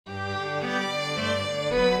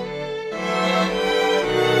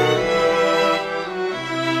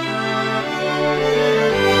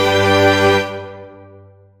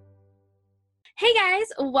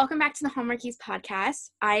welcome back to the Hallmarkies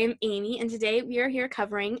podcast. I am Amy, and today we are here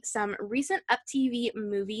covering some recent Up TV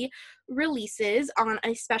movie releases on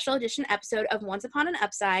a special edition episode of Once Upon an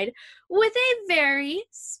Upside with a very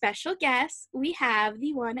special guest. We have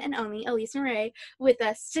the one and only Elise Marie with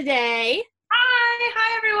us today.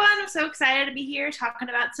 Hi everyone. I'm so excited to be here talking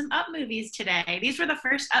about some Up movies today. These were the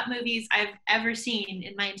first Up movies I've ever seen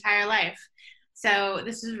in my entire life. So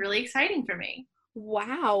this is really exciting for me.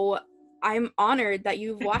 Wow. I'm honored that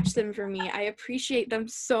you've watched them for me. I appreciate them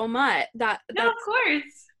so much. No, of course.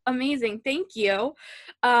 Amazing. Thank you.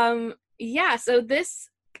 So this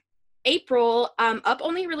April, Up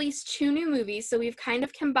only released 2 new movies, so we've kind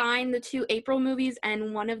of combined the 2 April movies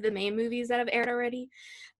and one of the May movies that have aired already,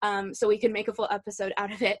 so we could make a full episode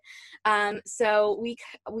out of it. So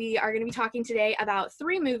we are going to be talking today about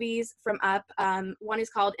 3 movies from Up. One is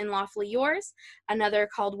called In Lawfully Yours, another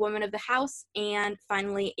called Woman of the House, and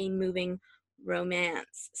finally a moving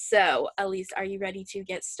romance. So, Elise, are you ready to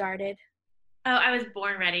get started? Oh, I was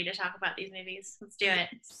born ready to talk about these movies. Let's do it.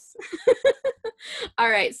 All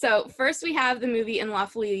right, so first we have the movie In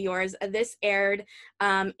Lawfully Yours. This aired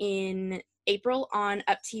in April on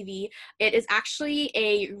Up TV. It is actually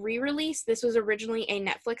a re-release. This was originally a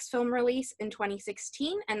Netflix film release in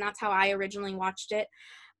 2016, and that's how I originally watched it.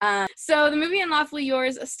 So the movie In Lawfully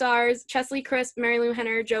Yours stars Chesley Crisp, Mary Lou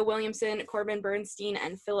Henner, Joe Williamson, Corbin Bernstein,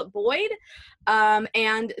 and Philip Boyd.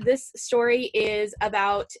 And this story is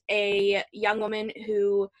about a young woman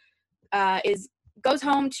who goes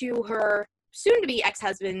home to her soon-to-be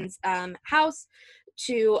ex-husband's house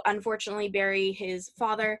to unfortunately bury his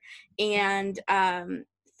father. And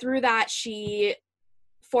through that, she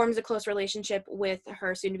forms a close relationship with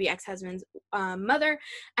her soon-to-be ex-husband's mother,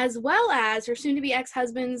 as well as her soon-to-be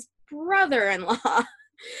ex-husband's brother-in-law.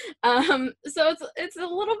 So it's a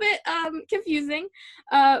little bit confusing,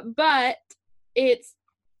 but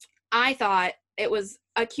I thought it was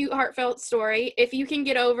a cute, heartfelt story if you can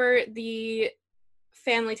get over the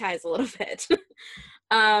family ties a little bit.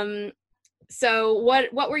 So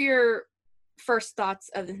what were your first thoughts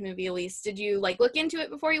of this movie, Elise? Did you look into it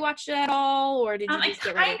before you watched it at all, or did you just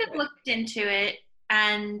get right into it? I kind of looked into it,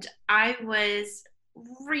 and I was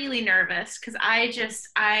really nervous because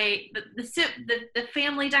the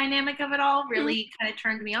family dynamic of it all really kind of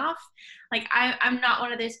turned me off. I'm not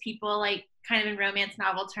one of those people kind of in romance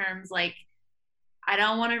novel terms I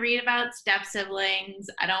don't want to read about step siblings.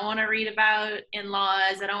 I don't want to read about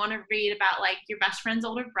in-laws. I don't want to read about your best friend's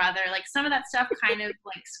older brother. Some of that stuff kind of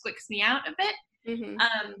squicks me out a bit. Mm-hmm.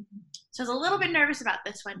 So I was a little bit nervous about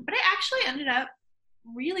this one, but I actually ended up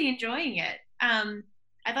really enjoying it. I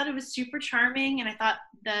thought it was super charming, and I thought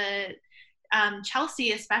the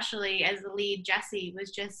Chelsea, especially as the lead, Jessie,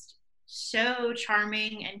 was just so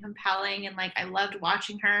charming and compelling, and I loved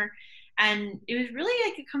watching her. And it was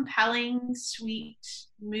really a compelling, sweet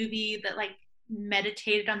movie that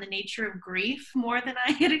meditated on the nature of grief more than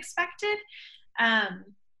I had expected.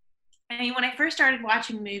 When I first started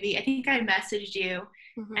watching the movie, I think I messaged you,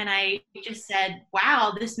 and I just said,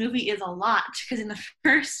 wow, this movie is a lot, because in the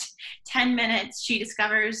first 10 minutes, she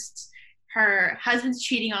discovers her husband's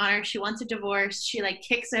cheating on her. She wants a divorce. She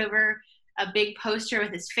kicks over a big poster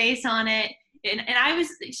with his face on it. And I was,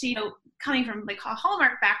 coming from a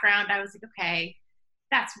Hallmark background, I was okay,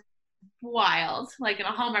 that's wild. In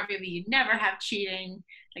a Hallmark movie, you'd never have cheating.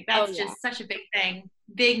 That's just such a big thing.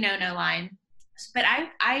 Big no line. But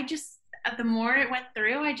I just, the more it went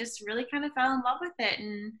through, I just really kind of fell in love with it,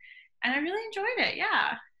 and I really enjoyed it.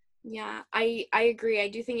 Yeah, I agree. I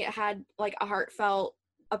do think it had a heartfelt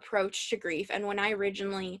approach to grief. And when I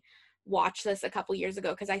originally watched this a couple years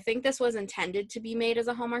ago, because I think this was intended to be made as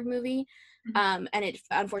a Hallmark movie, and it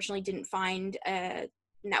unfortunately didn't find a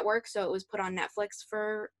network, so it was put on Netflix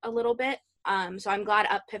for a little bit. So I'm glad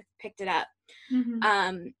Up picked it up.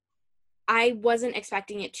 I wasn't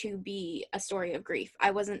expecting it to be a story of grief. I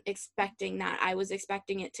wasn't expecting that. I was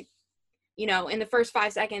expecting it to, in the first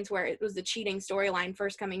 5 seconds where it was the cheating storyline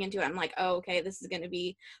first coming into it, I'm oh, okay, this is going to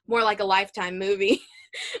be more like a Lifetime movie.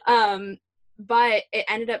 But it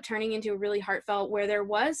ended up turning into a really heartfelt, where there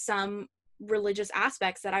was some religious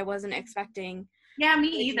aspects that I wasn't expecting. Yeah, me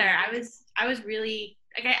either. I was really,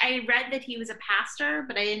 I read that he was a pastor,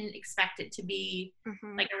 but I didn't expect it to be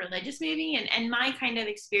a religious movie. And my kind of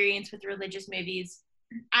experience with religious movies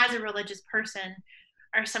as a religious person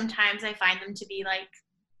are sometimes I find them to be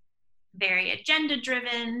very agenda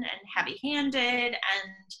driven and heavy handed,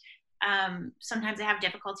 and sometimes I have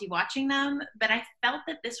difficulty watching them, but I felt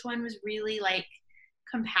that this one was really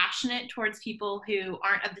compassionate towards people who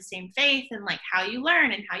aren't of the same faith, and how you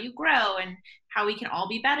learn and how you grow and how we can all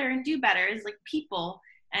be better and do better as people.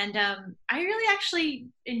 And I really actually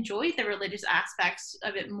enjoyed the religious aspects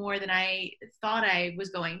of it more than I thought I was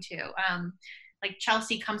going to. Like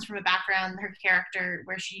Chelsea comes from a background, her character,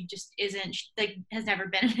 where she just isn't, she, like, has never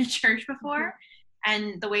been in a church before,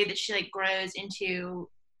 and the way that she like grows into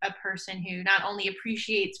a person who not only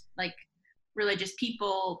appreciates like religious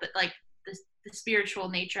people, but like the spiritual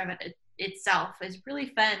nature of it itself is really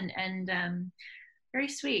fun and very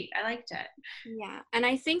sweet. I liked it. Yeah, and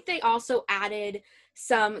I think they also added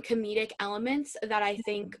some comedic elements that I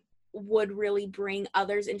think would really bring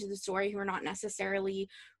others into the story who are not necessarily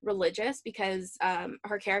religious, because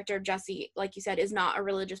her character Jessie, like you said, is not a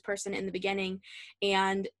religious person in the beginning,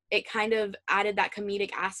 and it kind of added that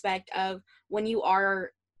comedic aspect of when you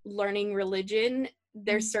are learning religion,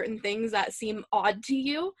 there's certain things that seem odd to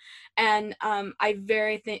you, and I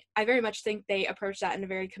very much think they approached that in a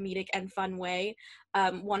very comedic and fun way.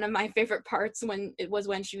 One of my favorite parts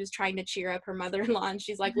when she was trying to cheer up her mother-in-law, and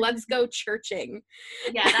she's like, "Let's go churching."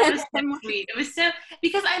 Yeah, that was so sweet. It was so,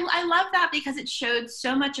 because I love that because it showed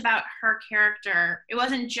so much about her character. It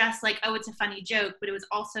wasn't just like, oh, it's a funny joke, but it was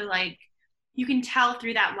also like, you can tell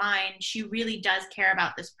through that line she really does care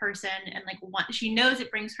about this person, and like she knows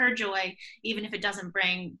it brings her joy even if it doesn't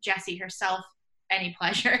bring Jessie herself any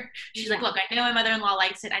pleasure. She's like, look, I know my mother-in-law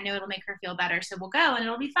likes it, I know it'll make her feel better, so we'll go and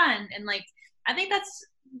it'll be fun. And like, I think that's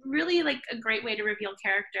really like a great way to reveal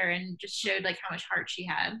character, and just showed like how much heart she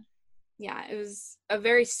had. Yeah, it was a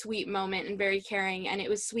very sweet moment and very caring, and it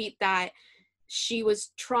was sweet that she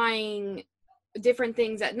was trying different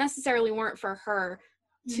things that necessarily weren't for her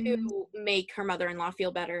to make her mother-in-law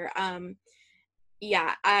feel better.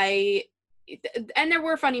 Yeah, and there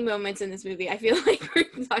were funny moments in this movie. I feel like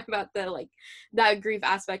we're talking about that grief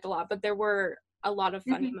aspect a lot, but there were a lot of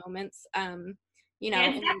funny moments. Yeah,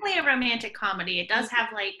 it's definitely a romantic comedy. It does have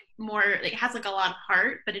like more, it has like a lot of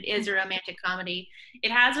heart, but it is a romantic comedy.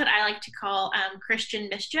 It has what I like to call Christian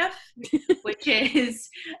mischief, which is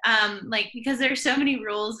like, because there's so many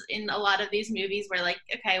rules in a lot of these movies where like,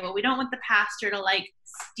 okay, well, we don't want the pastor to like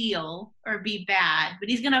steal or be bad, but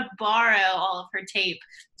he's gonna borrow all of her tape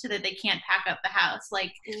so that they can't pack up the house.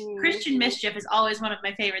 Like, Christian mischief is always one of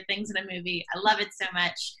my favorite things in a movie. I love it so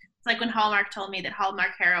much. It's like when Hallmark told me that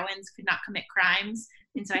Hallmark heroines could not commit crimes,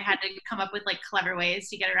 and so I had to come up with like clever ways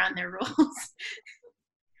to get around their rules.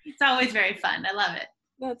 It's always very fun. I love it.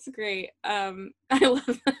 That's great. I love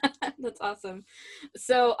that. That's awesome.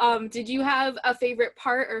 So, did you have a favorite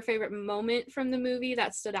part or favorite moment from the movie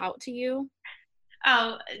that stood out to you?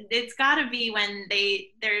 Oh, it's got to be when the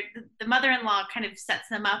mother-in-law kind of sets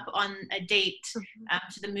them up on a date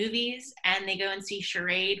to the movies, and they go and see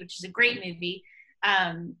Charade, which is a great movie.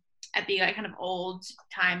 At the kind of old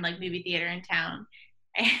time like movie theater in town,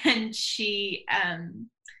 and she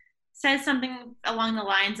says something along the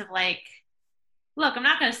lines of like, look, I'm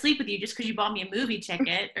not going to sleep with you just because you bought me a movie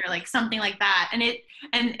ticket, or like something like that. And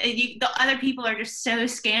the other people are just so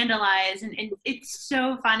scandalized, and it's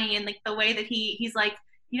so funny. And like the way that he's like,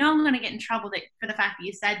 you know, I'm going to get in trouble for the fact that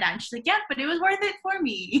you said that. And she's like, yeah, but it was worth it for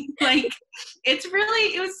me. Like,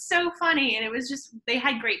 it was so funny. And it was just, they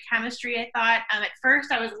had great chemistry, I thought. At first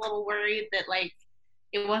I was a little worried that like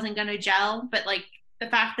it wasn't going to gel, but like the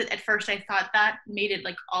fact that at first I thought that made it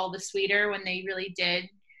like all the sweeter when they really did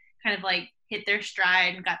kind of like hit their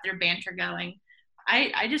stride and got their banter going.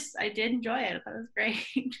 I did enjoy it. I thought it was great.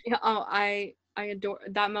 Yeah, I adore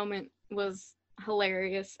that moment. Was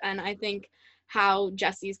hilarious, and I think how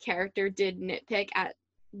Jessie's character did nitpick at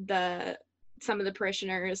some of the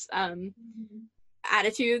parishioners'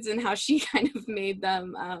 attitudes, and how she kind of made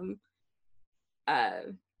them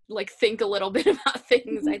like think a little bit about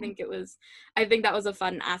things. I think that was a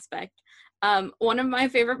fun aspect. One of my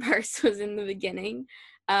favorite parts was in the beginning.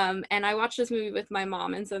 And I watched this movie with my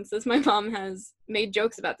mom, and since my mom has made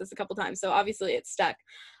jokes about this a couple times, so obviously it's stuck.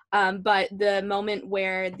 But the moment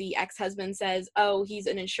where the ex-husband says, oh, he's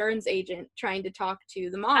an insurance agent trying to talk to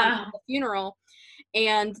the mom at the funeral,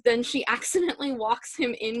 and then she accidentally walks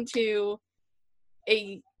him into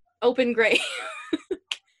a open grave,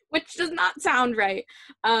 which does not sound right.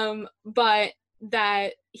 But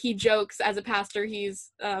that he jokes as a pastor,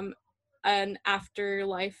 he's an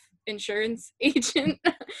afterlife insurance agent.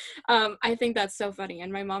 I think that's so funny,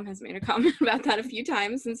 and my mom has made a comment about that a few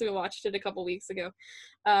times since we watched it a couple weeks ago.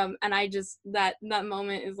 And I just that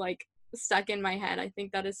moment is like stuck in my head. I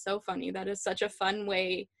think that is so funny. That is such a fun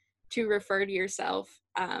way to refer to yourself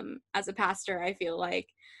as a pastor, I feel like.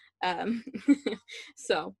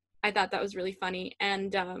 So I thought that was really funny.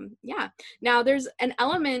 And yeah, now there's an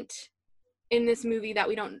element in this movie that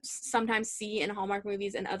we don't sometimes see in Hallmark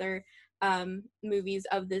movies and other movies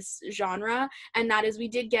of this genre, and that is we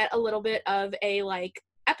did get a little bit of a like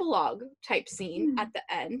epilogue type scene at the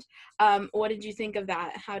end. What did you think of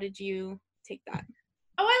that? How did you take that?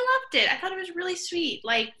 Oh, I loved it. I thought it was really sweet.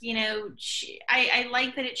 Like, I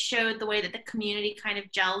like that it showed the way that the community kind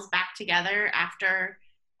of gels back together after,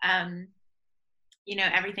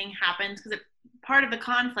 everything happens. Because part of the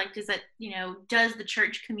conflict is that, does the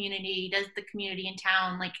church community, does the community in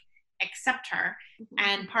town, like, accept her?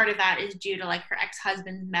 And part of that is due to, like, her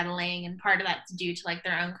ex-husband's meddling, and part of that's due to, like,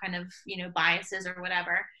 their own kind of, biases or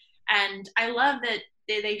whatever. And I love that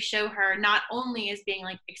they show her not only as being,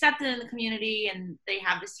 like, accepted in the community and they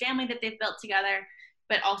have this family that they've built together,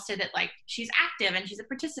 but also that, like, she's active and she's a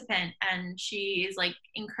participant and she is, like,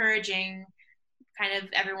 encouraging kind of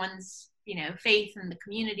everyone's, faith in the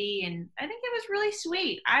community. And I think it was really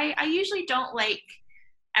sweet. I usually don't like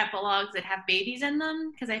epilogues that have babies in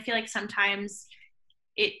them, because I feel like sometimes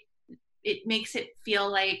it makes it feel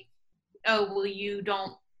like, oh, well, you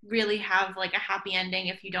don't really have, like, a happy ending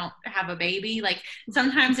if you don't have a baby. Like,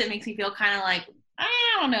 sometimes it makes me feel kind of like, I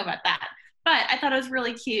don't know about that. But I thought it was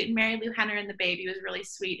really cute, and Marilu Henner and the baby was really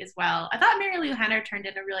sweet as well. I thought Marilu Henner turned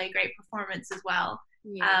in a really great performance as well.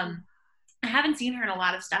 Yeah. I haven't seen her in a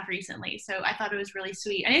lot of stuff recently, so I thought it was really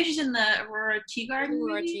sweet. I know she's in the Aurora Teagarden movie.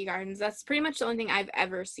 Aurora Teagardens. That's pretty much the only thing I've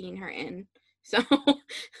ever seen her in. So, but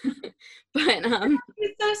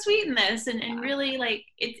she's so sweet in this, and really, like,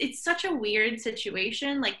 it's such a weird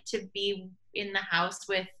situation, like, to be in the house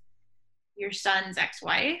with your son's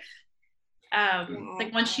ex-wife.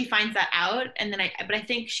 Like, once she finds that out, and then but I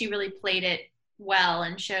think she really played it well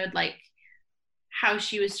and showed, like, how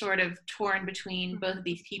she was sort of torn between both of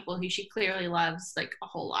these people who she clearly loves, like, a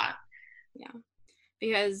whole lot. Yeah,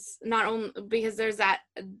 because there's that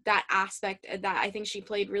aspect that I think she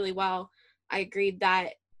played really well. I agreed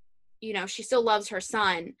that, she still loves her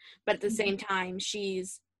son, but at the same time,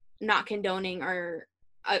 she's not condoning or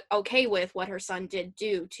okay with what her son did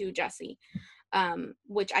do to Jesse,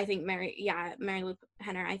 which I think Marilu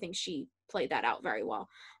Henner, I think she played that out very well,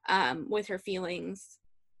 with her feelings.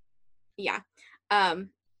 Yeah.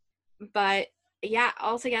 But yeah,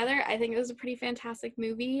 altogether, I think it was a pretty fantastic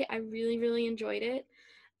movie. I really, really enjoyed it.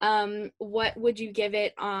 What would you give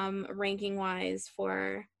it, ranking wise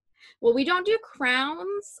for? Well, we don't do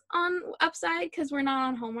crowns on Upside because we're not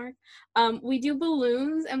on Hallmark. We do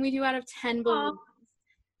balloons, and we do out of 10 balloons.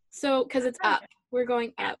 So, because it's up, we're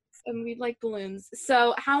going up, and we like balloons.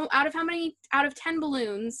 So, out of 10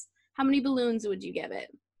 balloons, how many balloons would you give it?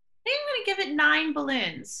 I think I'm gonna give it 9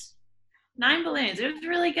 balloons. 9 balloons. It was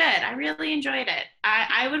really good. I really enjoyed it.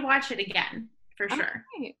 I would watch it again for sure.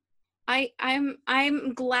 Okay.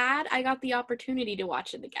 I'm glad I got the opportunity to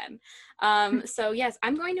watch it again. So yes,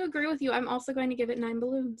 I'm going to agree with you. I'm also going to give it 9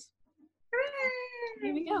 balloons. Hooray!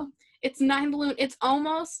 Here we go. It's 9 balloons. It's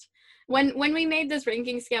almost, when we made this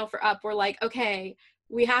ranking scale for Up, we're like, okay,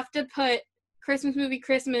 we have to put Christmas Movie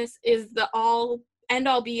Christmas is the end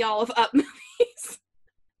all be all of Up movies.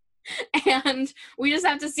 And we just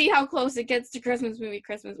have to see how close it gets to Christmas Movie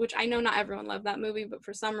Christmas, which I know not everyone loved that movie, but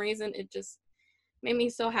for some reason it just made me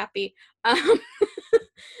so happy.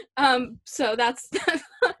 So that's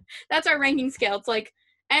our ranking scale. It's like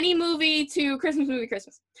any movie to Christmas Movie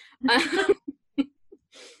Christmas.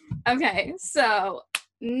 Okay, so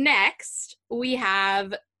next we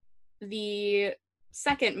have the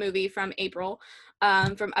second movie from April,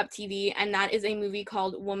 from Up TV, and that is a movie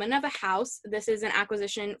called Woman of a House. This is an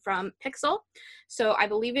acquisition from Pixel, so I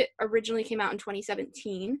believe it originally came out in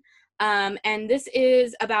 2017, and this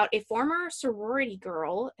is about a former sorority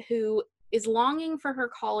girl who is longing for her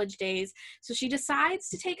college days, so she decides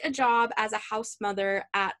to take a job as a house mother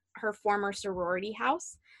at her former sorority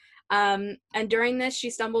house, and during this she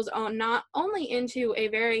stumbles on not only into a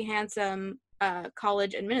very handsome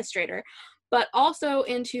college administrator, but also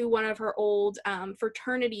into one of her old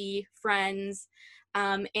fraternity friends.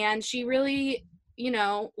 And she really,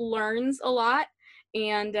 learns a lot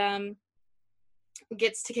and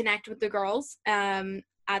gets to connect with the girls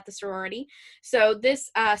at the sorority. So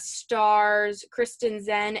this stars Kristen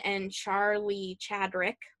Zen and Charlie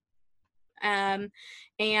Chadwick. And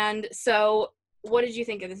so what did you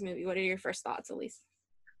think of this movie? What are your first thoughts, Elise?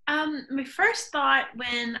 My first thought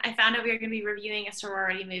when I found out we were going to be reviewing a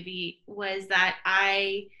sorority movie was that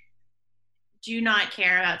I do not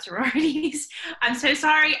care about sororities. I'm so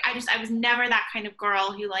sorry. I was never that kind of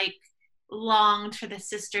girl who, like, longed for the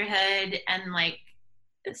sisterhood and, like,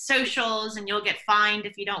 socials and you'll get fined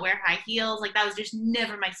if you don't wear high heels. Like, that was just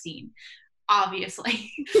never my scene,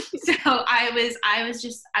 obviously. So I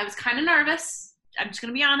was kind of nervous. I'm just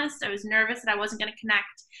going to be honest. I was nervous that I wasn't going to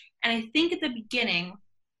connect. And I think at the beginning,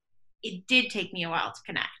 it did take me a while to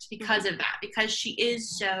connect because of that, because she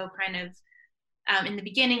is so kind of in the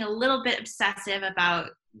beginning a little bit obsessive about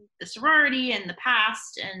the sorority and the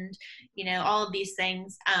past and, you know, all of these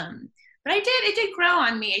things. But it did grow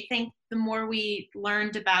on me. I think the more we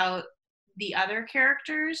learned about the other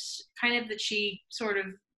characters, kind of that she sort of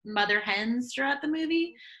mother hens throughout the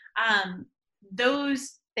movie,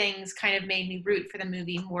 those things kind of made me root for the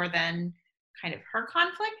movie more than kind of her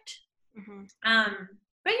conflict. Mm-hmm.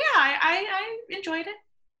 But yeah, I enjoyed it.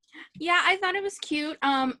 Yeah, I thought it was cute.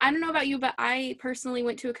 I don't know about you, but I personally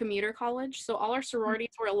went to a commuter college, so all our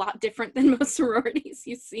sororities were a lot different than most sororities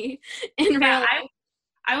you see in real life.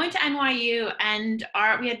 I went to NYU, and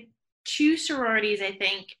we had 2 sororities, I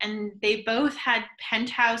think, and they both had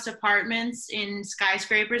penthouse apartments in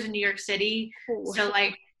skyscrapers in New York City. Ooh. So,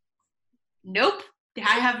 like, nope.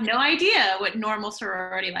 I have no idea what normal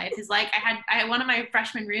sorority life is like. I had one of my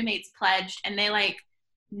freshman roommates pledged, and they like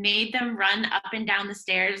made them run up and down the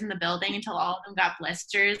stairs in the building until all of them got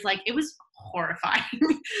blisters. Like, it was horrifying.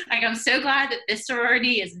 Like, I'm so glad that this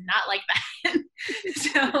sorority is not like that.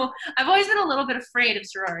 So I've always been a little bit afraid of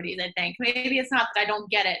sororities, I think. Maybe it's not that I don't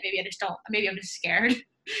get it. Maybe I'm just scared.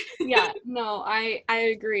 Yeah, no, I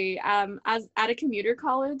agree. As at a commuter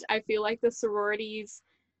college, I feel like the sororities,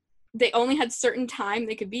 they only had certain time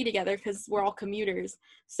they could be together because we're all commuters.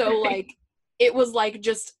 So like it was like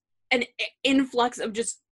just an influx of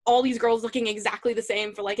just all these girls looking exactly the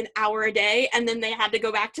same for like an hour a day, and then they had to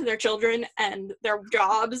go back to their children and their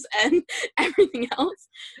jobs and everything else.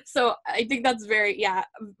 So I think that's very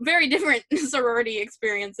different sorority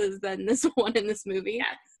experiences than this one in this movie.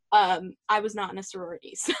 Yeah. I was not in a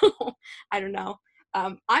sorority, so I don't know.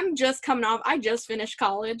 I'm just coming off, I just finished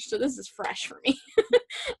college, so this is fresh for me.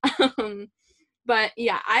 But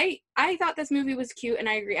yeah, I thought this movie was cute, and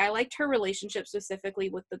I agree. I liked her relationship specifically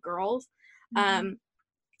with the girls. Mm-hmm.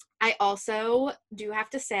 I also do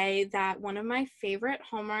have to say that one of my favorite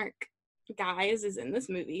Hallmark guys is in this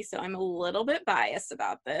movie, so I'm a little bit biased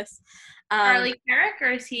about this. Charlie Carrick,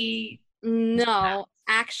 or is he? No,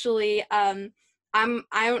 actually, I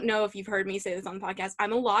don't know if you've heard me say this on the podcast.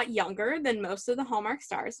 I'm a lot younger than most of the Hallmark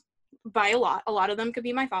stars, by a lot. A lot of them could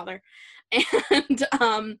be my father. And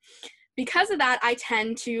because of that, I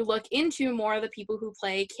tend to look into more of the people who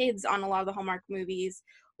play kids on a lot of the Hallmark movies,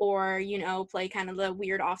 or, you know, play kind of the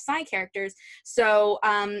weird offside characters. So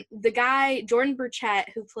the guy, Jordan Burchett,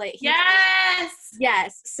 who played...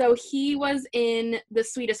 Yes! So he was in The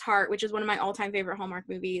Sweetest Heart, which is one of my all-time favorite Hallmark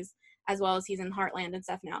movies, as well as he's in Heartland and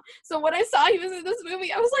stuff now. So when I saw he was in this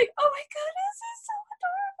movie, I was like, oh my goodness,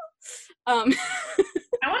 he's so adorable.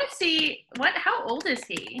 I want to see, how old is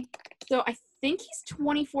he? So I think he's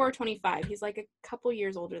 24 or 25. He's like a couple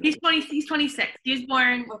years older than He's 26. He was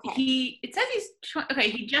born, okay. It says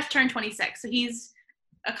he just turned 26, so he's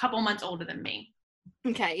a couple months older than me.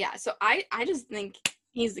 Okay, yeah. So I just think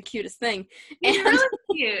he's the cutest thing. He's really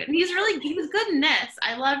cute. He was good in this.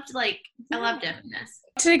 I loved him in this.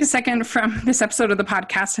 To take a second from this episode of the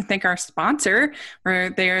podcast to thank our sponsor, where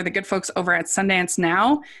they are the good folks over at Sundance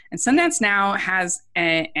Now. And Sundance Now has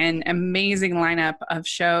an amazing lineup of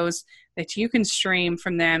shows that you can stream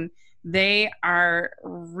from them. They are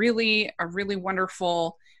really a really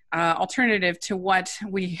wonderful alternative to what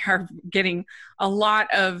we are getting a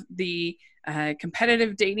lot of the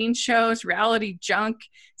competitive dating shows, reality junk,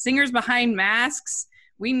 singers behind masks.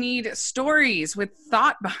 We need stories with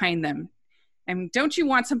thought behind them. And don't you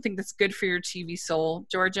want something that's good for your TV soul?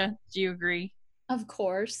 Georgia, do you agree? Of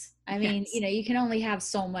course. I mean, Yes. you can only have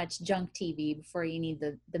so much junk TV before you need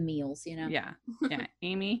the meals, Yeah.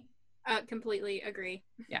 Amy? Completely agree.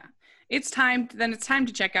 Yeah. It's time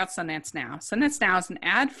to check out Sundance Now. Sundance Now is an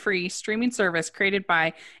ad-free streaming service created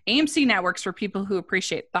by AMC Networks for people who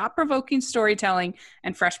appreciate thought-provoking storytelling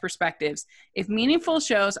and fresh perspectives. If meaningful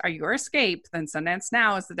shows are your escape, then Sundance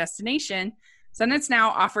Now is the destination. Sundance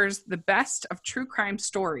Now offers the best of true crime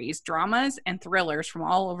stories, dramas, and thrillers from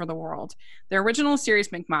all over the world. Their original series,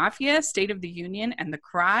 McMafia, State of the Union, and The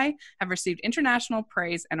Cry have received international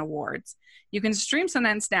praise and awards. You can stream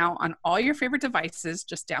Sundance Now on all your favorite devices.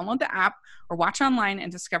 Just download the app or watch online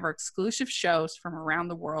and discover exclusive shows from around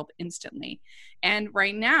the world instantly. And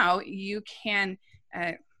right now, you can,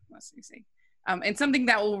 and something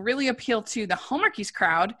that will really appeal to the Hallmarkies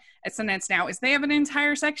crowd at Sundance Now is they have an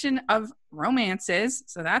entire section of romances,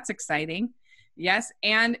 so that's exciting. Yes,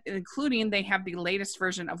 and including they have the latest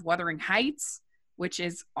version of Wuthering Heights, which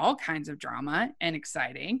is all kinds of drama and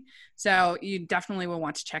exciting. So you definitely will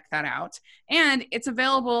want to check that out. And it's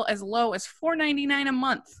available as low as $4.99 a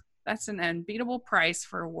month. That's an unbeatable price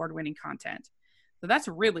for award-winning content. So that's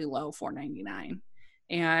really low, $4.99.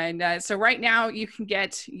 And so right now you can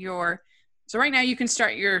get your So right now you can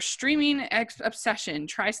start your streaming obsession.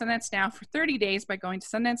 Try Sundance Now for 30 days by going to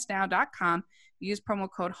sundancenow.com. Use promo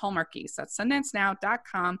code Hallmarkies. That's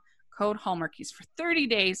sundancenow.com, code Hallmarkies for 30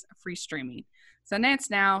 days of free streaming.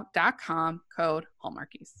 sundancenow.com, code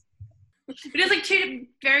Hallmarkies. But it's like two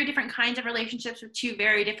very different kinds of relationships with two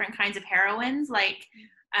very different kinds of heroines. Like,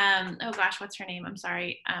 oh gosh, what's her name? I'm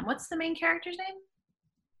sorry. What's the main character's name?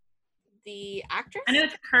 The actress? I know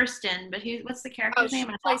it's Kirsten, but what's the character's name?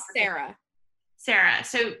 She plays Sarah. Sarah.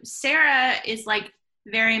 So Sarah is like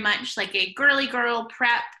very much like a girly girl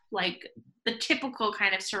prep, like the typical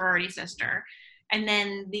kind of sorority sister. And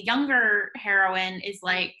then the younger heroine is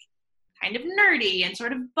like kind of nerdy and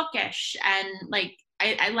sort of bookish. And like,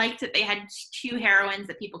 I liked that they had two heroines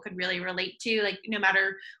that people could really relate to, like no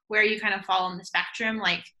matter where you kind of fall on the spectrum,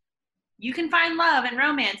 like you can find love and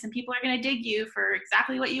romance and people are going to dig you for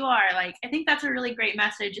exactly what you are. Like, I think that's a really great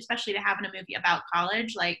message, especially to have in a movie about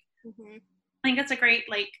college. Like, I think that's a great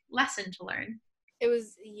like lesson to learn. It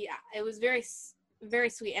was very, very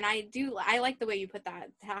sweet. And I like the way you put that,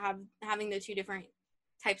 having the two different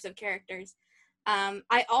types of characters.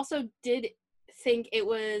 I also did think it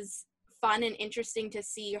was fun and interesting to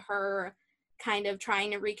see her kind of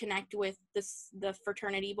trying to reconnect with the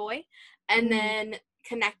fraternity boy, and then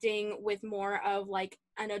connecting with more of like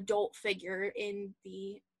an adult figure in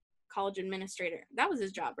the college administrator. That was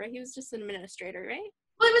his job, right? He was just an administrator, right?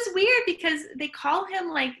 Well, it was weird because they call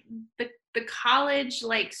him like the college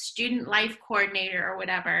like student life coordinator or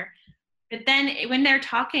whatever. But then when they're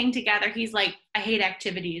talking together, he's like, I hate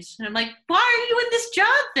activities. And I'm like, why are you in this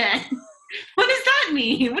job then? What does that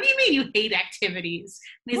mean? What do you mean you hate activities?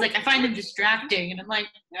 And he's like, I find them distracting. And I'm like,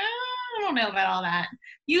 I don't know about all that.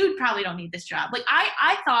 You probably don't need this job. Like,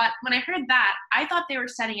 I thought, when I heard that, I thought they were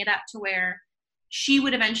setting it up to where she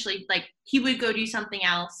would eventually, like, he would go do something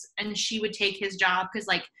else and she would take his job because,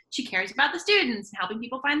 like, she cares about the students and helping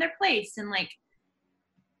people find their place. And, like,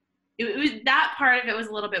 it was that part of it was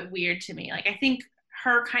a little bit weird to me. Like, I think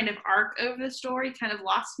her kind of arc over the story kind of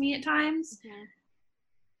lost me at times.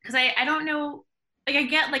 Because I don't know, like, I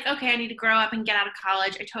get, like, okay, I need to grow up and get out of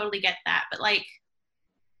college. I totally get that. But, like,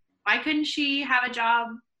 why couldn't she have a job,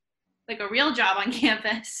 like, a real job on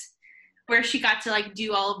campus where she got to, like,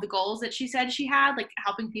 do all of the goals that she said she had, like,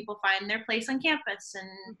 helping people find their place on campus and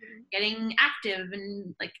getting active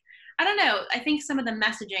and, like, I don't know. I think some of the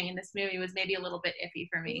messaging in this movie was maybe a little bit iffy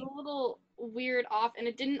for me. It was a little weird off, and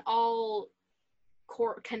it didn't all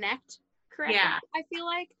connect correctly, Yeah. I feel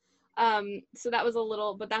like. So that was a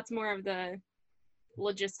little, but that's more of the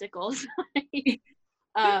logistical side.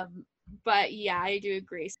 But yeah, I do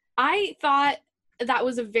agree. I thought that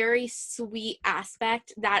was a very sweet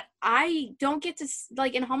aspect that I don't get to,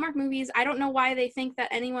 like, in Hallmark movies, I don't know why they think that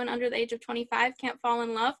anyone under the age of 25 can't fall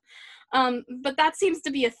in love. But that seems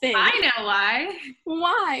to be a thing. I know why.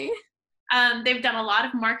 Why? They've done a lot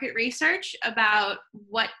of market research about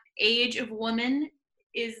what age of woman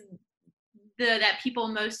is that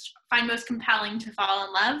people find most compelling to fall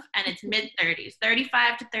in love, and it's mid-30s,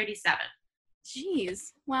 35 to 37.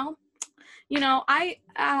 Jeez. Well, you know, I,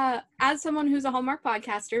 as someone who's a Hallmark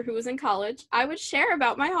podcaster who was in college, I would share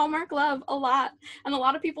about my Hallmark love a lot. And a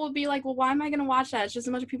lot of people would be like, well, why am I going to watch that? It's just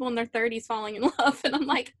a bunch of people in their 30s falling in love. And I'm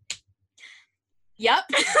like, yep.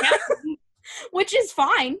 Which is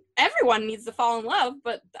fine. Everyone needs to fall in love,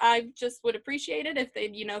 but I just would appreciate it if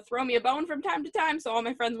they'd, throw me a bone from time to time so all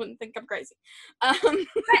my friends wouldn't think I'm crazy. But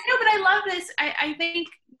I love this. I think,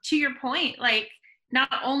 to your point, like, not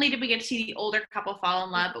only did we get to see the older couple fall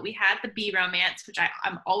in love, but we had the B romance, which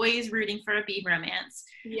I'm always rooting for a B romance.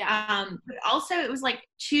 Yeah. But also it was like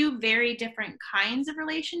two very different kinds of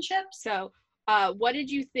relationships. So what did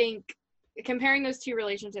you think, comparing those two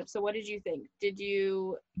relationships, so what did you think? Did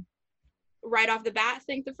you right off the bat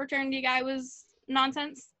think the fraternity guy was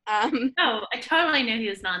nonsense? No, I totally knew he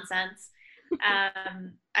was nonsense.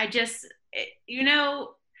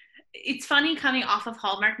 It's funny coming off of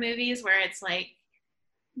Hallmark movies where it's like,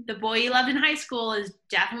 the boy you loved in high school is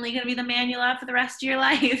definitely going to be the man you love for the rest of your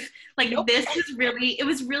life. Like, nope. It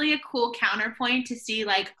was really a cool counterpoint to see,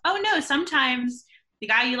 like, oh no, sometimes the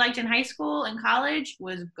guy you liked in high school and college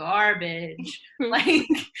was garbage. Like,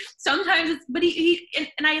 sometimes but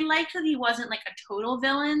and I liked that he wasn't like a total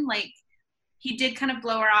villain. Like, he did kind of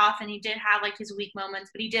blow her off and he did have like his weak moments,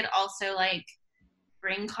 but he did also like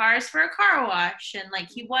bring cars for a car wash, and like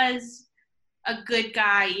he was a good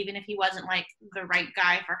guy even if he wasn't like the right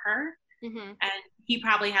guy for her. And he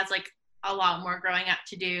probably has like a lot more growing up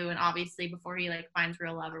to do, and obviously before he like finds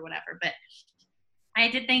real love or whatever. But I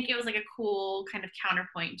did think it was like a cool kind of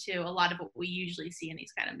counterpoint to a lot of what we usually see in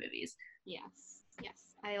these kind of movies. Yes,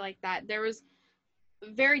 I like that. There was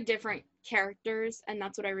very different characters, and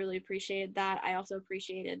that's what I really appreciated. That I also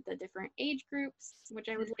appreciated the different age groups, which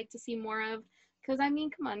I would like to see more of. Because I mean,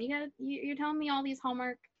 come on, you're telling me all these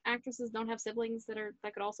Hallmark actresses don't have siblings that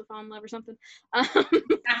could also fall in love or something.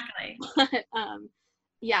 Exactly. But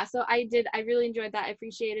yeah, so I really enjoyed that. I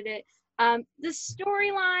appreciated it. The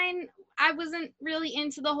storyline, I wasn't really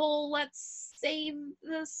into the whole let's save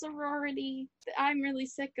the sorority. I'm really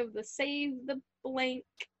sick of the save the blank.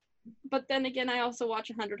 But then again, I also watch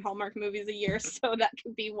 100 Hallmark movies a year, so that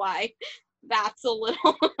could be why that's a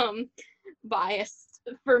little biased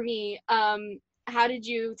for me. How did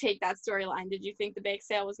you take that storyline? Did you think the bake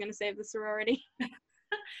sale was going to save the sorority?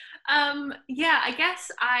 Yeah, I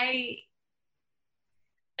guess I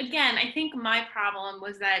think my problem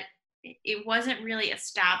was that it wasn't really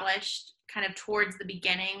established kind of towards the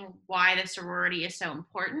beginning why the sorority is so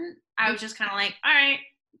important. I was just kind of like, all right,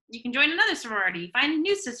 you can join another sorority, find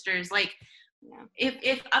new sisters. Like, yeah.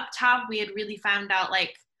 if up top we had really found out,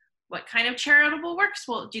 like, what kind of charitable works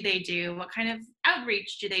do they do? What kind of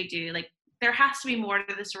outreach do they do? Like, there has to be more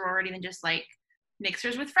to the sorority than just, like,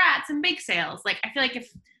 mixers with frats and bake sales. Like, I feel like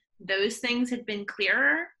if those things had been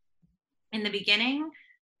clearer in the beginning,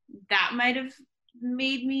 that might have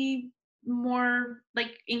made me more,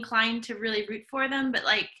 like, inclined to really root for them. But,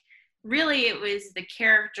 like, really it was the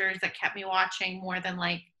characters that kept me watching more than,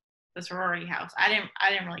 like, the sorority house. I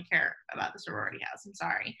didn't really care about the sorority house. I'm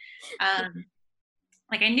sorry.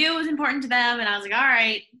 Like, I knew it was important to them, and I was like, all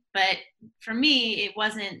right, but for me, it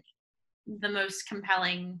wasn't the most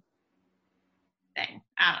compelling thing.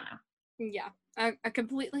 I don't know. Yeah, I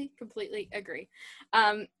completely agree.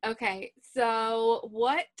 Okay, so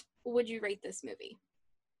what would you rate this movie?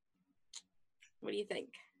 What do you think?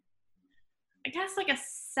 I guess like a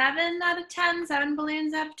 7 out of 10, 7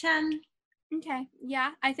 balloons out of 10. Okay,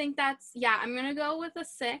 yeah, I think I'm gonna go with a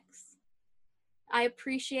 6. I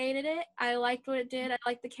appreciated it. I liked what it did. I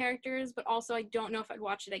liked the characters, but also I don't know if I'd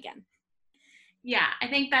watch it again. Yeah, I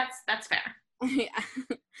think that's fair. Yeah.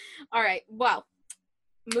 All right. Well,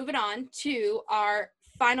 moving on to our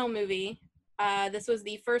final movie. This was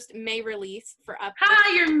the first May release for Up.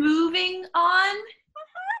 You're moving on?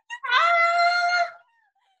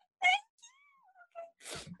 Thank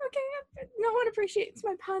you. Okay. No one appreciates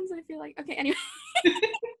my puns, I feel like. Okay, anyway.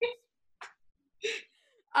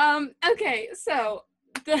 Okay, so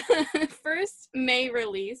the first May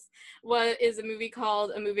release is a movie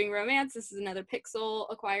called A Moving Romance. This is another Pixel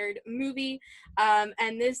acquired movie.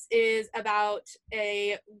 And this is about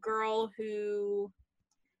a girl who...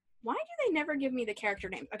 Why do they never give me the character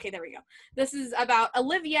name? Okay, there we go. This is about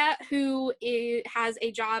Olivia, who has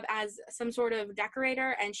a job as some sort of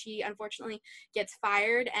decorator, and she unfortunately gets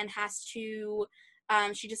fired and has to...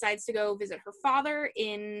 she decides to go visit her father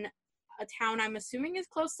in a town I'm assuming is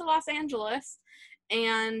close to Los Angeles,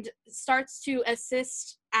 and starts to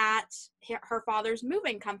assist at her father's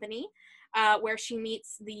moving company, where she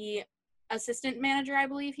meets the assistant manager, I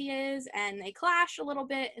believe he is, and they clash a little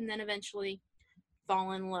bit and then eventually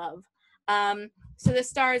fall in love. So this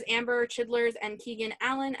stars Amber Chidlers and Keegan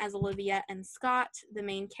Allen as Olivia and Scott, the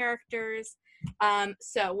main characters.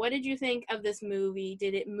 So what did you think of this movie?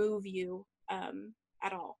 Did it move you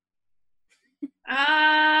at all?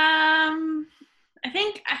 I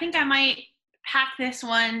think I might pack this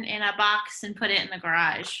one in a box and put it in the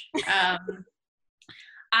garage.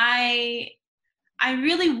 I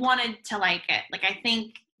really wanted to like it. Like, I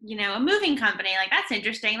think, a moving company, like, that's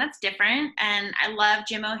interesting, that's different. And I love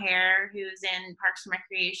Jim O'Heir, who's in Parks and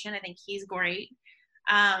Recreation. I think he's great.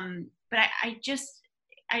 But I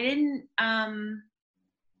didn't,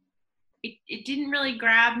 it didn't really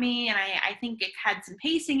grab me. And I think it had some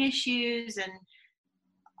pacing issues. And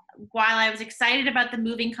while I was excited about the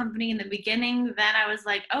moving company in the beginning, then I was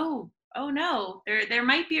like, oh no, there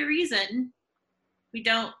might be a reason we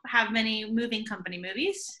don't have many moving company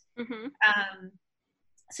movies. Mm-hmm.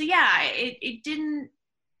 So yeah, it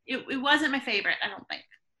wasn't my favorite, I don't think.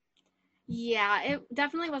 Yeah, it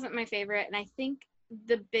definitely wasn't my favorite. And I think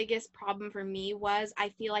the biggest problem for me was I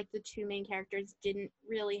feel like the two main characters didn't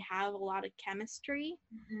really have a lot of chemistry.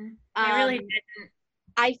 Mm-hmm. They really didn't.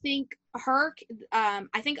 I think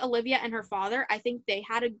I think Olivia and her father, I think they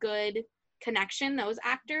had a good connection, those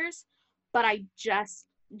actors, but I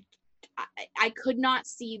could not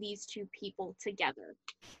see these two people together.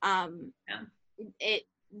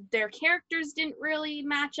 Their characters didn't really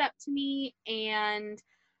match up to me, and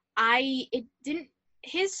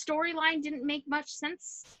his storyline didn't make much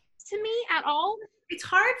sense to me at all. It's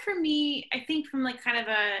hard for me, I think, from like kind of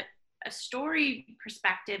a story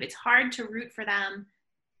perspective, it's hard to root for them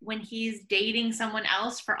when he's dating someone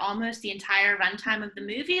else for almost the entire runtime of the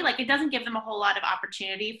movie, like it doesn't give them a whole lot of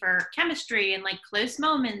opportunity for chemistry and like close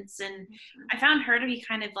moments. And I found her to be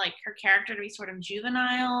kind of like, her character to be sort of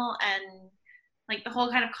juvenile, and like the whole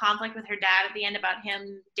kind of conflict with her dad at the end about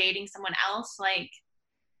him dating someone else, like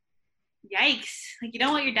yikes. Like, you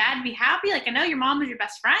don't want your dad to be happy. Like, I know your mom was your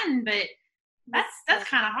best friend, but that's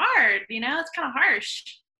kind of hard, you know, it's kind of harsh.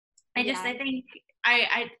 I think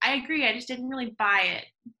I agree. I just didn't really buy it,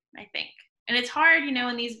 I think. And it's hard, you know,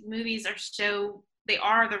 when these movies they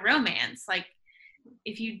are the romance. Like,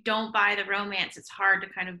 if you don't buy the romance, it's hard to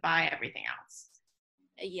kind of buy everything else.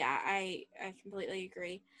 Yeah, I completely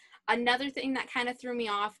agree. Another thing that kind of threw me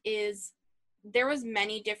off is there was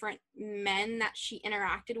many different men that she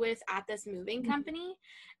interacted with at this moving company,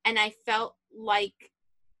 and I felt like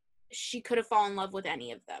she could have fallen in love with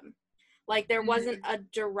any of them. Like, there wasn't a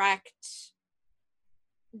direct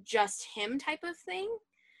just him type of thing.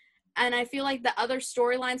 And I feel like the other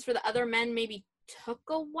storylines for the other men maybe took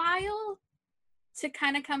a while to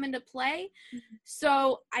kind of come into play.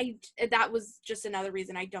 So that was just another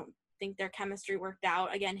reason I don't think their chemistry worked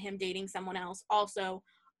out. Again, him dating someone else. Also,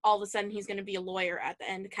 all of a sudden he's going to be a lawyer at the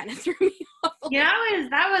end kind of threw me off. Yeah,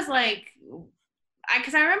 that was like,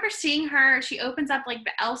 because I remember seeing her, she opens up like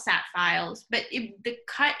the LSAT files, but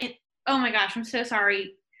oh my gosh, I'm so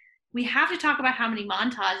sorry. We have to talk about how many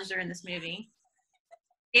montages are in this movie.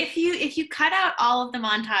 If you cut out all of the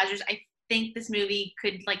montages, I think this movie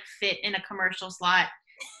could like fit in a commercial slot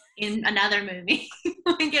in another movie.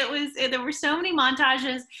 Like, there were so many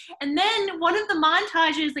montages. And then one of the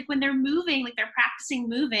montages, like when they're moving, like they're practicing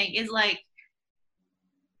moving, is like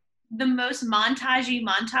the most montagey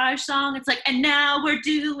montage song. It's like, and now we're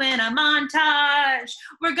doing a montage.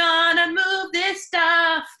 We're gonna move this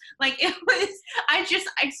stuff. Like, it was,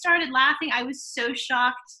 I started laughing. I was so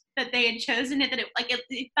shocked that they had chosen it, that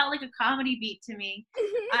it felt like a comedy beat to me.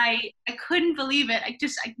 I couldn't believe it. I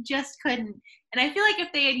just couldn't. And I feel like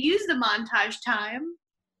if they had used the montage time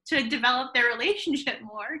to develop their relationship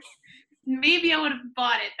more, maybe I would have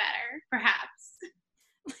bought it better, perhaps.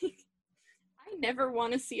 I never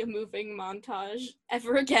want to see a moving montage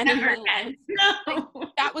ever again in my life. No.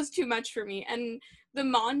 Like, that was too much for me. And the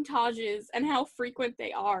montages and how frequent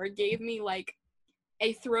they are gave me like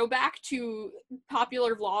a throwback to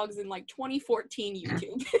popular vlogs in like 2014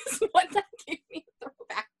 YouTube is what that gave me a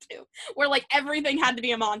throwback to, where like everything had to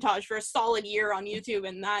be a montage for a solid year on YouTube,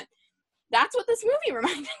 and that's what this movie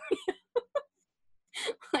reminded me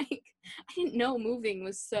of. Like, I didn't know moving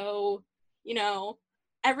was so, you know,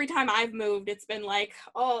 every time I've moved, it's been like,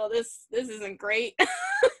 oh, this isn't great.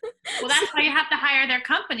 Well, that's why you have to hire their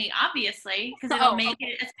company, obviously, because it'll make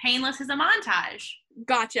it as painless as a montage.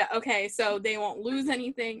 Gotcha. Okay, so they won't lose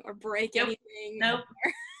anything or break anything. Nope.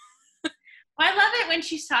 Well, I love it when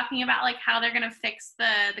she's talking about like how they're gonna fix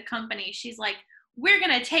the company. She's like, we're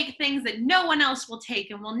gonna take things that no one else will take,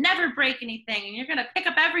 and we'll never break anything, and you're gonna pick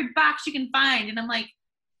up every box you can find. And I'm like,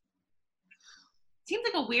 seems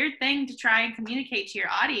like a weird thing to try and communicate to your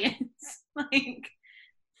audience. Like,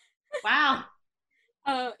 wow.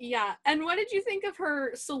 Yeah. And what did you think of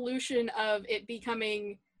her solution of it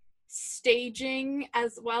becoming staging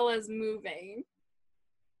as well as moving?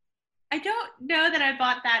 I don't know that I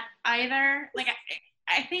bought that either. Like,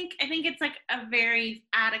 I think it's like a very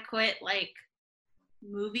adequate like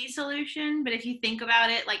movie solution, but if you think about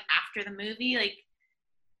it like after the movie, like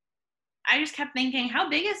I just kept thinking, how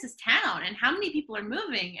big is this town and how many people are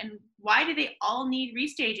moving and why do they all need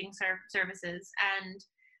restaging services? And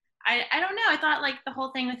I don't know. I thought like the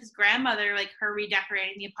whole thing with his grandmother, like her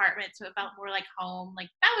redecorating the apartment so it felt more like home, like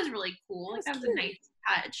that was really cool. Like that was a nice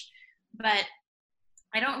touch. But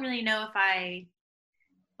I don't really know if I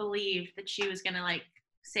believed that she was gonna like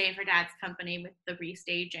save her dad's company with the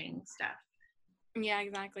restaging stuff. Yeah,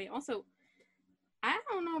 exactly. Also, I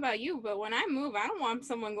don't know about you, but when I move, I don't want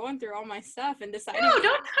someone going through all my stuff and deciding. No,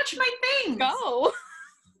 don't touch my things. Go.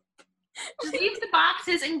 Just leave the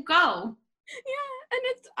boxes and go. Yeah, and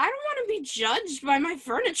I don't want to be judged by my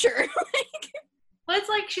furniture. Like, well, it's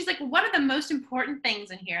like she's like, what are the most important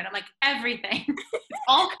things in here? And I'm like, everything. It's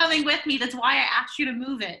all coming with me. That's why I asked you to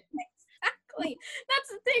move it. Exactly. That's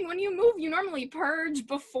the thing. When you move, you normally purge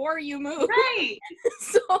before you move. Right.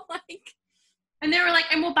 So like. And they were like,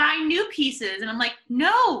 and we'll buy new pieces. And I'm like,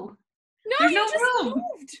 no. There's no room.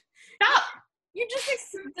 Moved. Stop. You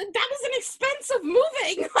just, that was an expensive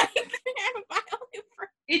moving. Like,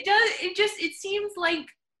 it seems like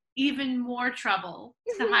even more trouble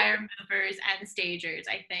to hire movers and stagers,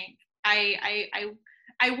 I think.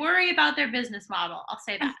 I worry about their business model. I'll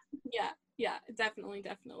say that. Yeah,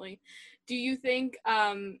 definitely. Do you think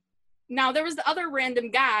Now, there was the other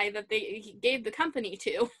random guy that he gave the company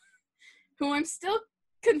to, who I'm still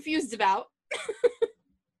confused about.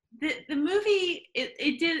 The movie,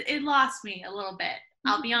 it lost me a little bit.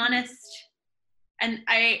 I'll be honest. And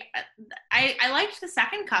I liked the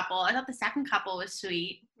second couple. I thought the second couple was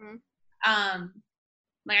sweet. Mm-hmm.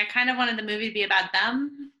 Like I kind of wanted the movie to be about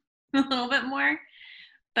them a little bit more,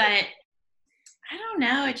 but I don't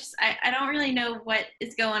know. I don't really know what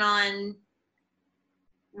is going on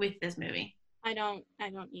with this movie. I don't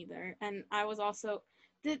either. And I was also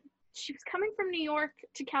she was coming from New York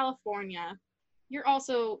to California.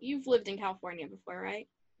 You've lived in California before, right?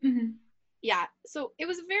 Mm-hmm. Yeah. So it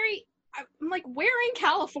was I'm like, where in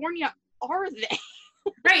California are they?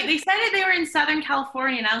 Right. They said they were in Southern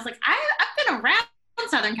California, and I was like, I've been around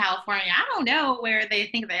Southern California. I don't know where they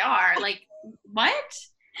think they are. Like, what?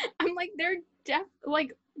 I'm like, they're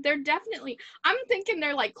definitely. I'm thinking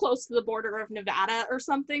they're like close to the border of Nevada or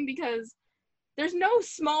something, because there's no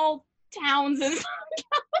small towns in California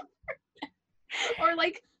or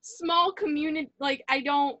like small community. Like, I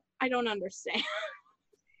don't understand.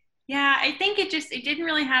 Yeah, I think it didn't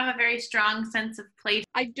really have a very strong sense of place.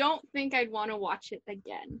 I don't think I'd want to watch it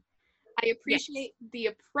again. I appreciate the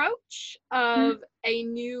approach of a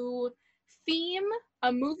new theme,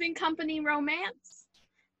 a moving company romance,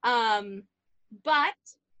 but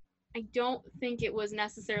I don't think it was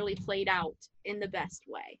necessarily played out in the best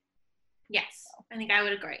way. Yes, I think I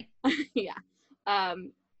would agree. Yeah.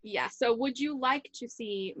 Yeah. So would you like to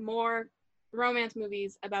see more romance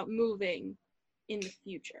movies about moving in the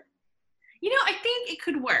future? You know, I think it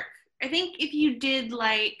could work. I think if you did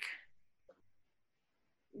like,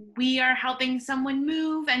 we are helping someone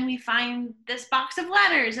move and we find this box of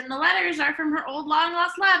letters and the letters are from her old long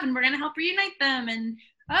lost love and we're going to help reunite them, and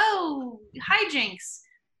hijinks.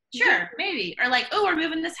 Sure, maybe. Or like, we're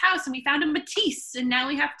moving this house and we found a Matisse and now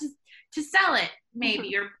we have to sell it,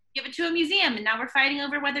 maybe, or give it to a museum and now we're fighting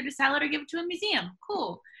over whether to sell it or give it to a museum.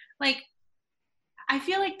 Cool. Like, I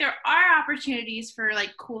feel like there are opportunities for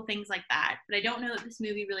like cool things like that, but I don't know that this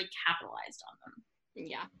movie really capitalized on them.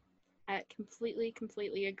 Yeah, I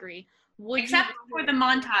completely agree. Except for the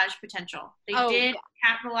montage potential. They did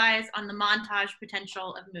capitalize on the montage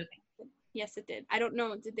potential of moving. Yes, it did. I don't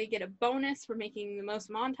know, did they get a bonus for making the most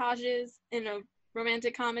montages in a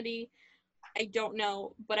romantic comedy? I don't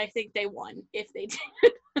know, but I think they won if they did.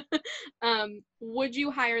 Would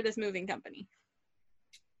you hire this moving company?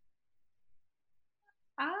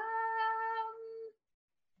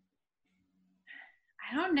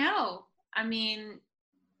 I don't know. I mean,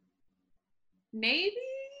 maybe.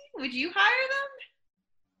 Would you hire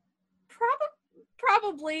them?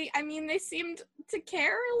 Probably. I mean, they seemed to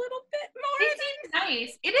care a little bit more. They seem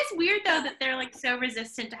nice. It is weird though that they're like so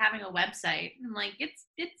resistant to having a website. I'm like,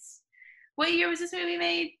 it's. What year was this movie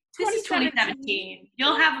made? This is 2017.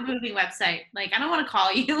 You'll have a moving website. Like, I don't want to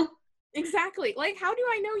call you. Exactly. Like, how do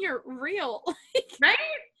I know you're real? Right?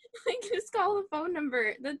 Like, just call a phone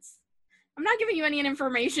number. I'm not giving you any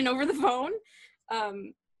information over the phone.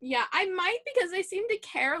 Yeah, I might, because they seem to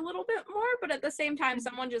care a little bit more, but at the same time,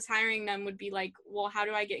 someone just hiring them would be like, well, how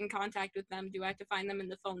do I get in contact with them? Do I have to find them in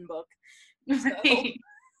the phone book? Right.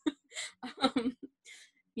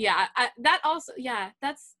 So, yeah,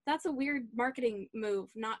 that's a weird marketing move,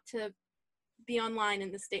 not to be online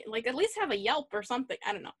in the state. Like, at least have a Yelp or something.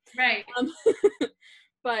 I don't know. Right.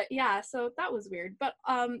 But yeah, so that was weird. But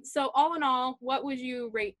so all in all, what would you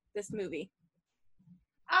rate this movie?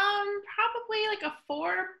 Probably like a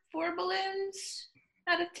 4 balloons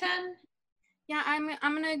out of 10. Yeah, I'm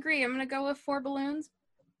gonna agree. I'm gonna go with 4 balloons.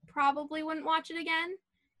 Probably wouldn't watch it again.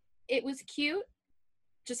 It was cute.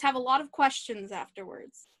 Just have a lot of questions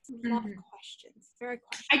afterwards. A lot of questions. Very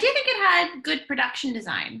questions. I did think it had good production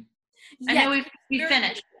design. Yes, I know we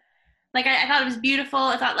finished. Like, I thought it was beautiful.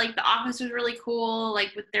 I thought, like, the office was really cool,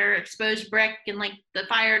 like, with their exposed brick and, like, the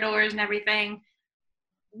fire doors and everything.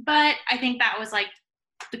 But I think that was, like,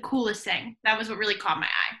 the coolest thing. That was what really caught my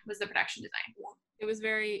eye, was the production design. It was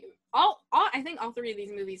very... I think all 3 of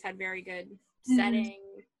these movies had very good setting,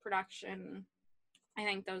 production. I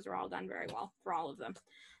think those were all done very well for all of them.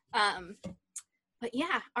 But,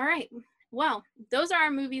 yeah, all right. Well, those are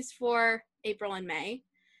our movies for April and May.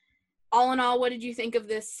 All in all, what did you think of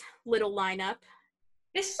this little lineup?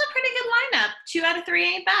 This is a pretty good lineup. 2 out of 3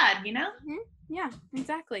 ain't bad, you know? Mm-hmm. Yeah,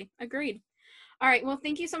 exactly. Agreed. All right. Well,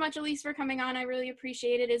 thank you so much, Elise, for coming on. I really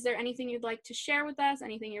appreciate it. Is there anything you'd like to share with us?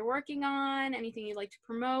 Anything you're working on? Anything you'd like to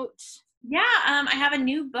promote? Yeah, I have a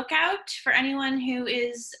new book out for anyone who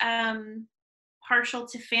is partial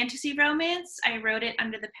to fantasy romance. I wrote it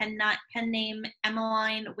under the pen name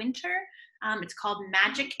Emmeline Winter. It's called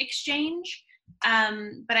Magic Exchange.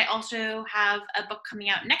 But I also have a book coming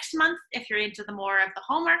out next month if you're into the more of the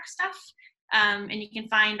Hallmark stuff. And you can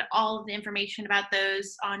find all of the information about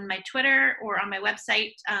those on my Twitter or on my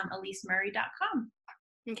website, elisemurray.com.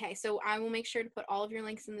 Okay, so I will make sure to put all of your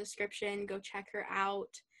links in the description. Go check her out.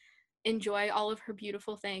 Enjoy all of her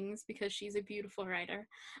beautiful things because she's a beautiful writer.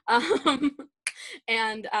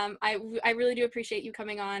 And I really do appreciate you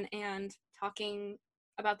coming on and talking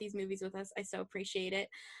about these movies with us. I so appreciate it.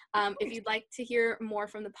 If you'd like to hear more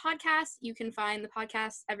from the podcast, you can find the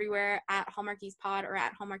podcast everywhere at Hallmarkies Pod or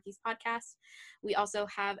at Hallmarkies Podcast. We also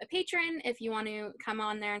have a Patreon if you want to come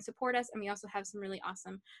on there and support us, and we also have some really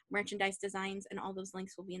awesome merchandise designs, and all those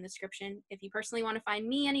links will be in the description. If you personally want to find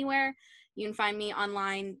me anywhere, you can find me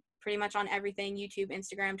online pretty much on everything: YouTube,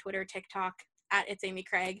 Instagram, Twitter, TikTok, at It's Amy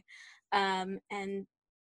Craig. And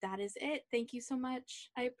that is it. Thank you so much.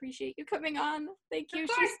 I appreciate you coming on. Thank you.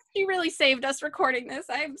 She really saved us recording this.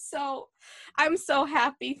 I'm so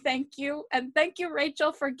happy. Thank you. And thank you,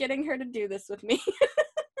 Rachel, for getting her to do this with me.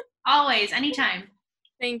 Always, anytime.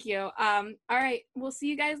 Thank you. All right. We'll see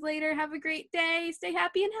you guys later. Have a great day. Stay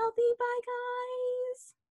happy and healthy. Bye, guys.